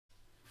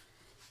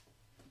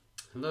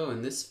Hello,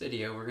 in this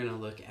video we're going to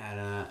look at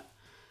a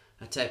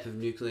type of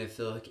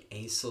nucleophilic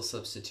acyl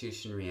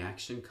substitution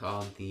reaction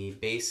called the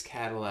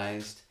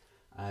base-catalyzed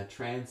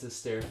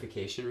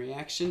transesterification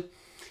reaction.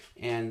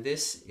 And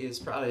this is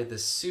probably the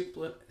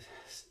simplest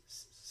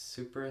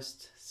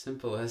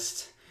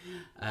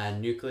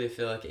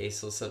nucleophilic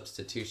acyl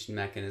substitution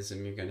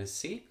mechanism you're going to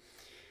see.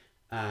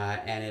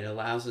 And it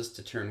allows us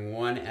to turn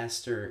one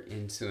ester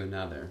into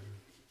another.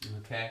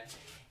 Okay,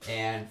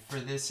 and for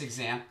this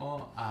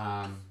example,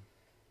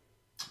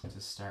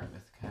 just start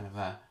with kind of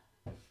a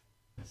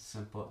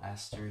simple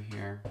ester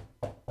here.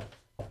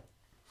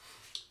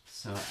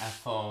 So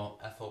ethyl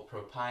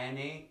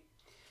propionate,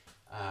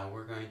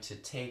 we're going to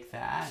take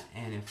that,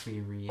 and if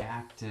we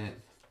react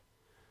it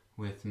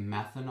with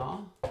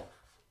methanol,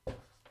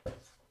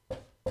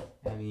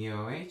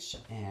 MEOH,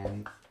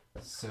 and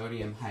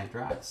sodium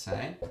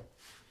hydroxide,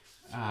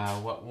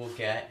 what we'll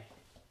get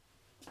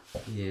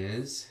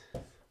is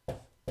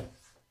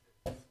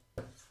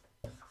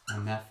a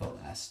methyl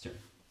ester.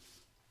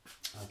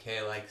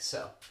 Okay, like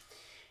so.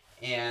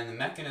 And the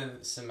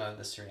mechanism of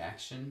this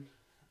reaction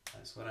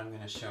is what I'm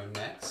going to show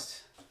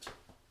next.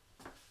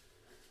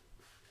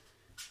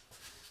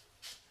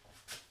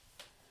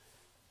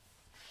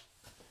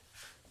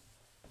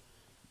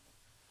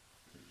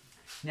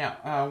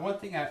 Now, one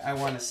thing I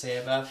want to say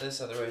about this,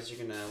 otherwise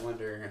you're going to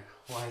wonder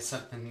why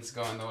something's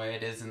going the way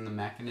it is in the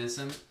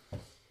mechanism.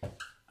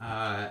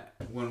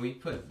 When we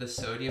put the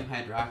sodium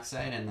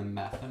hydroxide and the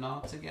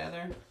methanol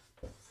together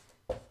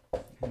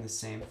in the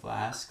same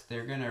flask,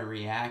 they're going to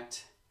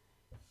react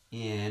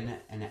in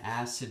an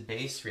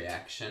acid-base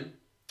reaction,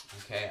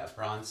 okay, a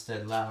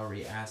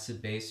Bronsted-Lowry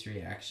acid-base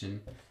reaction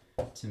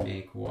to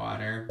make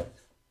water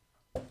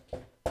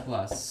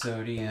plus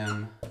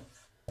sodium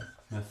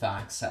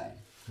methoxide,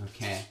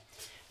 okay?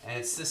 And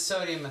it's the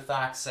sodium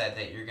methoxide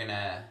that you're going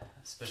to,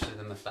 especially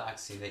the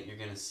methoxy, that you're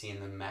going to see in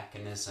the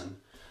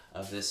mechanism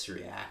of this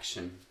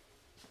reaction.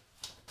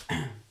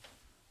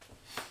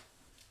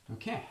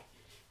 Okay,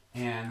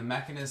 and the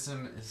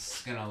mechanism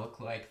is going to look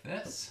like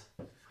this.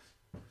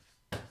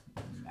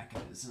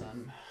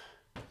 Mechanism.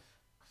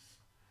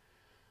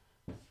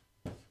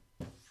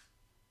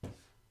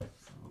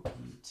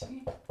 OET.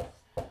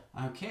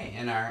 Okay,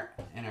 in our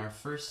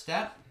first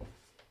step,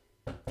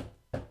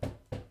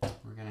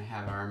 we're going to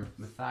have our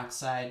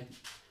methoxide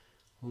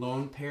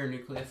lone pair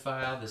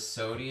nucleophile. The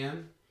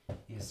sodium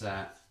is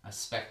a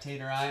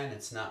spectator ion.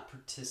 It's not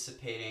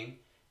participating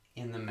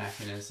in the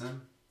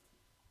mechanism.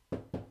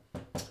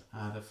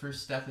 The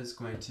first step is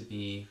going to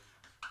be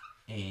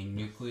a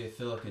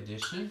nucleophilic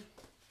addition.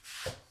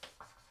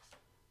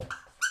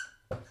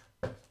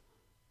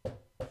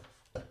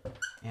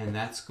 And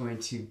that's going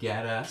to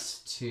get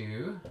us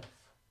to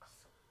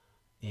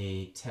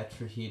a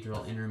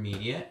tetrahedral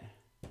intermediate.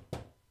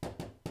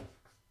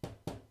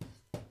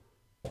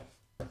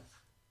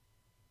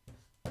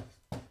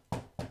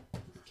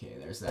 Okay,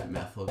 there's that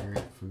methyl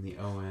group from the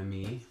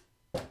OME.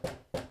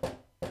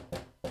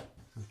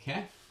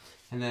 Okay,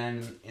 and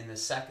then in the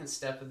second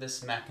step of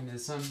this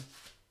mechanism,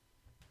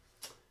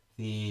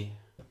 the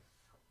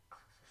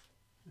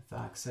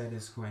methoxide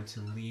is going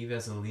to leave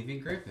as a leaving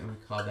group, and we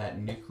call that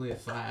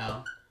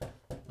nucleophile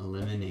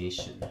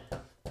elimination.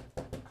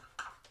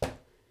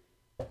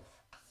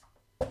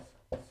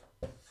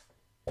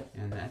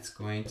 And that's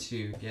going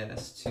to get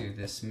us to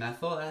this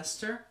methyl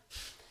ester,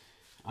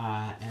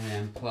 and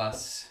then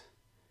plus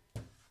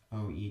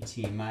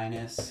OET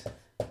minus,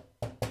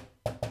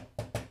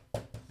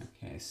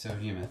 okay,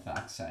 sodium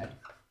methoxide.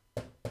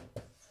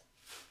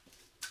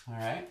 All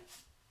right.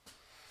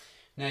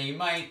 Now you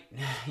might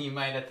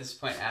at this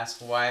point ask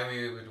why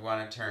we would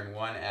want to turn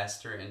one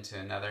ester into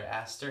another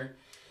ester,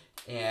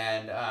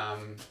 and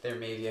there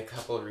may be a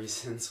couple of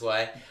reasons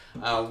why.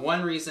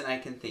 One reason I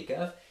can think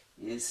of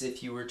is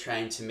if you were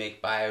trying to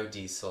make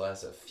biodiesel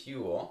as a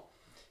fuel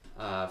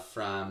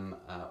from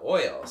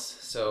oils.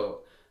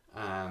 So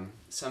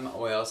some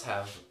oils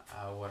have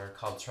what are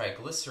called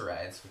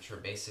triglycerides, which are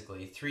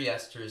basically three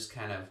esters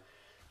kind of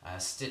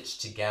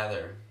stitched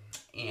together.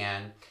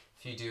 And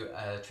if you do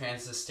a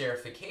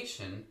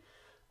transesterification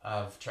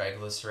of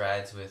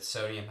triglycerides with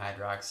sodium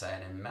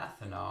hydroxide and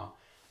methanol,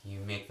 you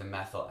make the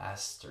methyl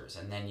esters,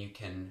 and then you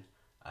can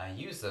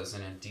use those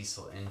in a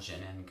diesel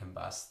engine and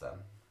combust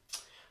them.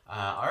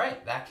 All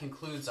right, that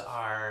concludes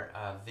our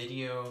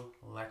video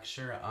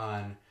lecture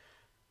on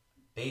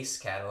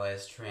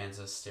base-catalyzed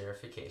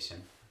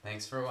transesterification.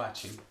 Thanks for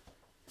watching.